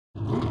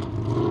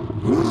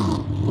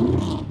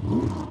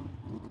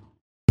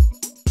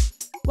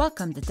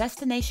Welcome to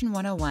Destination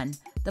 101,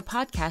 the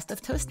podcast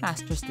of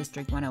Toastmasters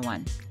District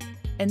 101.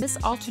 In this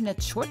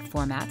alternate short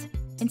format,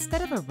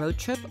 instead of a road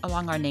trip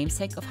along our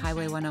namesake of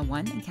Highway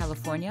 101 in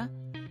California,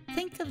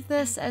 think of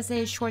this as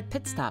a short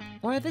pit stop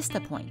or a vista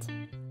point.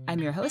 I'm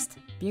your host,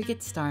 Birgit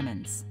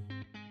Starmanns.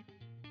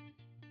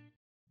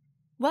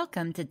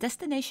 Welcome to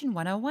Destination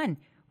 101.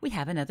 We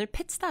have another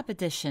pit stop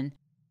edition.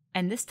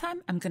 And this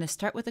time I'm going to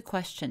start with a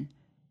question.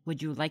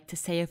 Would you like to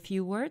say a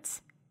few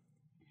words?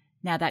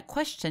 Now that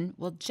question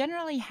will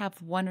generally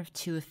have one of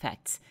two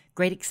effects,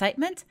 great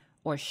excitement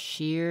or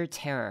sheer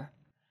terror.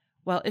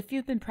 Well, if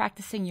you've been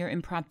practicing your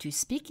impromptu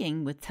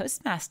speaking with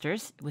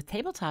Toastmasters with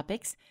table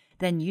topics,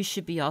 then you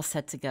should be all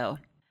set to go.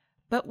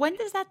 But when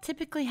does that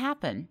typically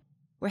happen?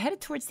 We're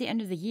headed towards the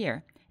end of the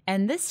year,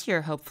 and this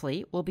year,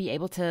 hopefully, we'll be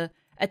able to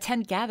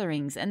attend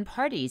gatherings and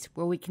parties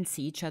where we can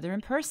see each other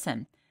in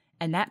person.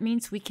 And that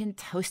means we can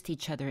toast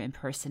each other in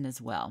person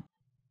as well.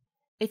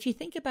 If you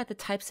think about the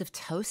types of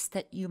toasts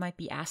that you might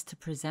be asked to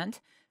present,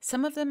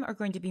 some of them are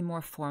going to be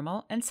more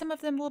formal and some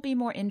of them will be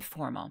more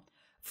informal.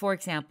 For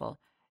example,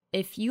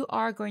 if you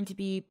are going to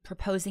be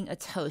proposing a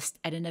toast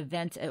at an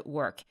event at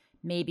work,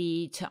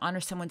 maybe to honor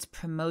someone's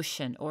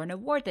promotion or an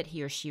award that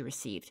he or she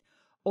received,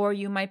 or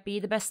you might be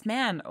the best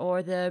man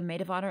or the maid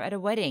of honor at a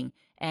wedding,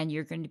 and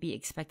you're going to be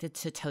expected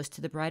to toast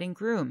to the bride and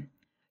groom.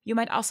 You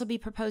might also be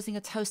proposing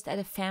a toast at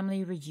a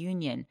family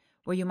reunion,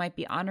 where you might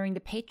be honoring the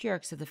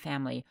patriarchs of the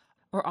family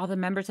or all the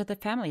members of the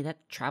family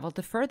that traveled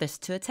the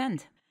furthest to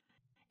attend.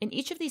 In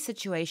each of these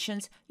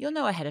situations, you'll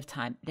know ahead of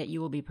time that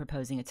you will be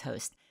proposing a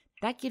toast.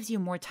 That gives you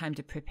more time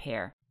to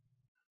prepare.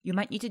 You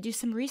might need to do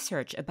some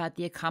research about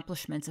the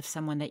accomplishments of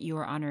someone that you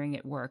are honoring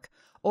at work,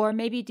 or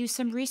maybe do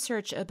some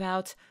research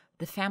about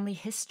the family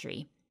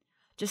history.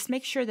 Just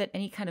make sure that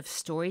any kind of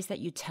stories that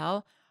you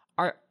tell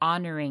are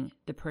honoring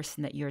the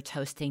person that you're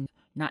toasting,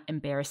 not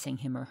embarrassing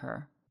him or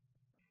her.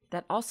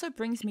 That also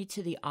brings me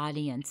to the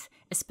audience.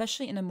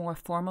 Especially in a more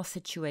formal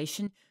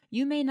situation,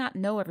 you may not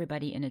know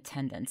everybody in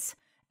attendance.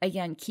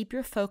 Again, keep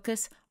your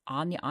focus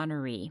on the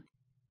honoree.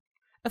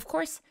 Of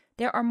course,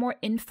 there are more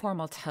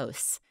informal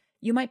toasts.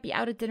 You might be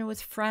out at dinner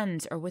with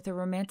friends or with a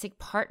romantic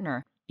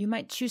partner. You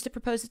might choose to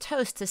propose a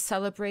toast to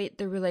celebrate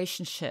the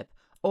relationship,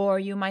 or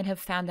you might have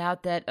found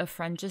out that a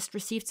friend just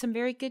received some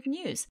very good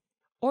news,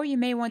 or you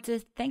may want to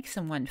thank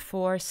someone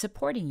for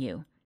supporting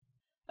you.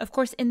 Of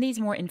course, in these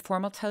more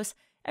informal toasts,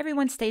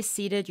 everyone stays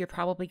seated. You're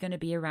probably going to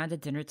be around a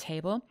dinner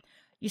table.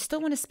 You still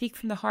want to speak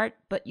from the heart,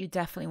 but you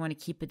definitely want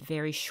to keep it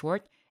very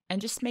short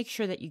and just make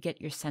sure that you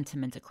get your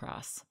sentiment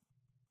across.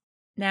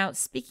 Now,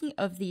 speaking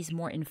of these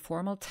more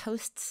informal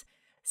toasts,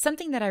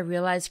 something that I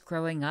realized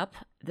growing up,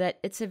 that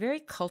it's a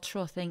very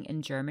cultural thing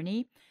in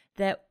Germany,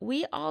 that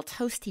we all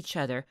toast each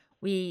other.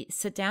 We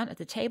sit down at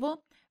the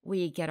table,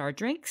 we get our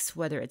drinks,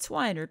 whether it's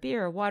wine or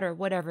beer or water,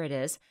 whatever it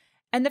is,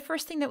 and the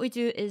first thing that we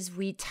do is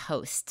we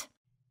toast.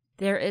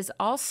 There is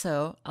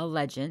also a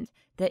legend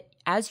that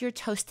as you're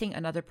toasting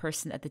another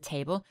person at the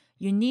table,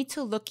 you need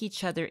to look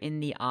each other in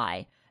the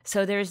eye.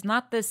 So there's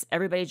not this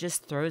everybody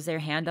just throws their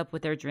hand up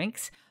with their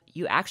drinks.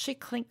 You actually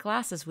clink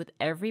glasses with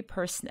every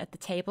person at the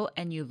table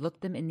and you look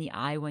them in the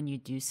eye when you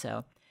do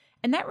so.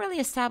 And that really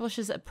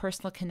establishes a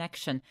personal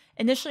connection.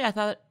 Initially, I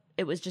thought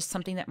it was just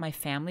something that my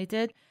family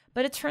did,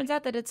 but it turns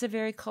out that it's a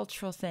very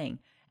cultural thing.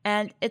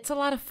 And it's a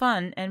lot of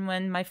fun, and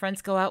when my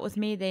friends go out with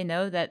me, they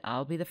know that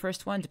I'll be the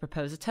first one to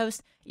propose a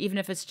toast, even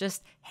if it's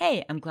just,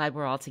 hey, I'm glad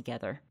we're all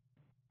together.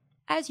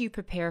 As you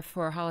prepare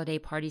for holiday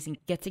parties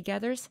and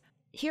get-togethers,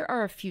 here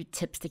are a few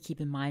tips to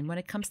keep in mind when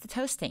it comes to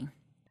toasting.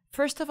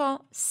 First of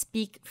all,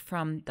 speak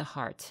from the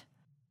heart.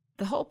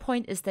 The whole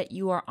point is that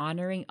you are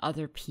honoring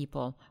other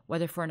people,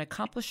 whether for an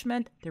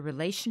accomplishment, the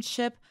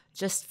relationship,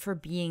 just for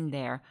being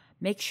there.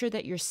 Make sure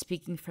that you're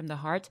speaking from the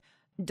heart.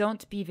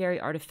 Don't be very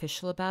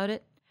artificial about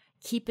it.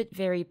 Keep it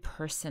very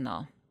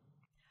personal.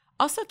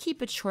 Also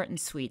keep it short and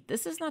sweet.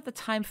 This is not the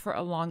time for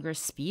a longer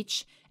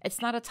speech.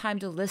 It's not a time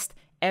to list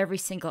every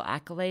single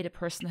accolade a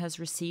person has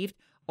received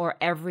or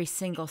every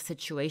single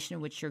situation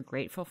in which you're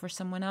grateful for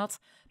someone else,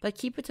 but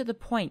keep it to the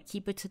point.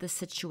 Keep it to the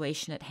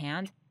situation at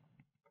hand.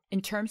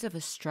 In terms of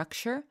a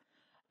structure,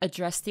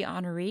 address the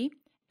honoree,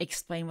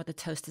 explain what the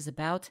toast is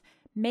about,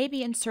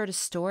 maybe insert a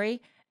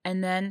story,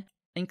 and then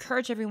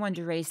encourage everyone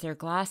to raise their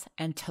glass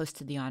and toast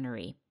to the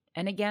honoree.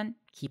 And again,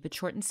 keep it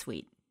short and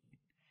sweet.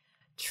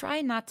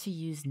 Try not to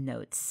use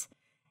notes.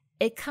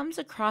 It comes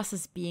across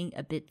as being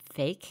a bit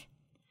fake.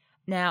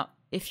 Now,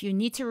 if you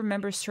need to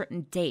remember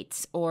certain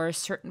dates or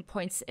certain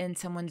points in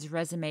someone's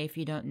resume if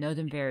you don't know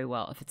them very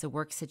well, if it's a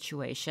work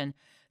situation,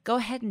 go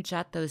ahead and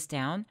jot those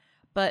down.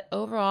 But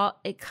overall,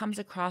 it comes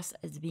across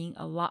as being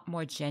a lot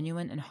more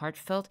genuine and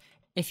heartfelt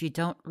if you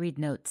don't read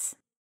notes.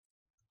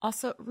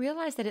 Also,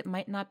 realize that it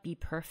might not be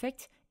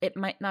perfect. It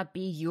might not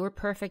be your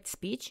perfect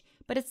speech,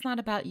 but it's not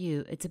about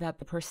you. It's about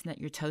the person that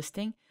you're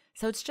toasting.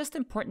 So it's just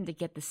important to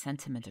get the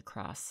sentiment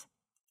across.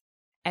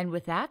 And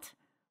with that,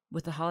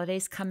 with the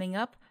holidays coming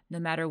up, no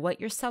matter what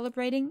you're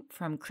celebrating,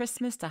 from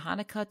Christmas to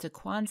Hanukkah to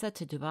Kwanzaa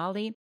to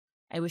Diwali,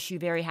 I wish you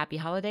very happy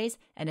holidays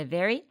and a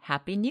very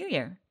happy New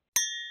Year.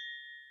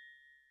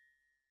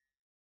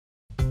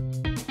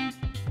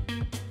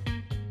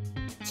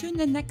 Tune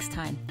in next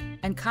time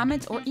and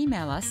comment or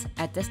email us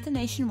at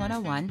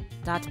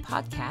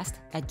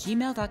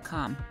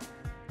destination101.podcast@gmail.com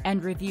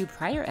and review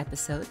prior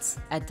episodes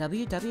at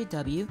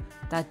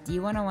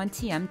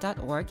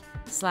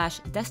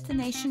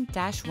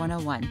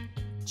www.d101tm.org/destination-101.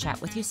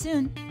 Chat with you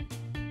soon.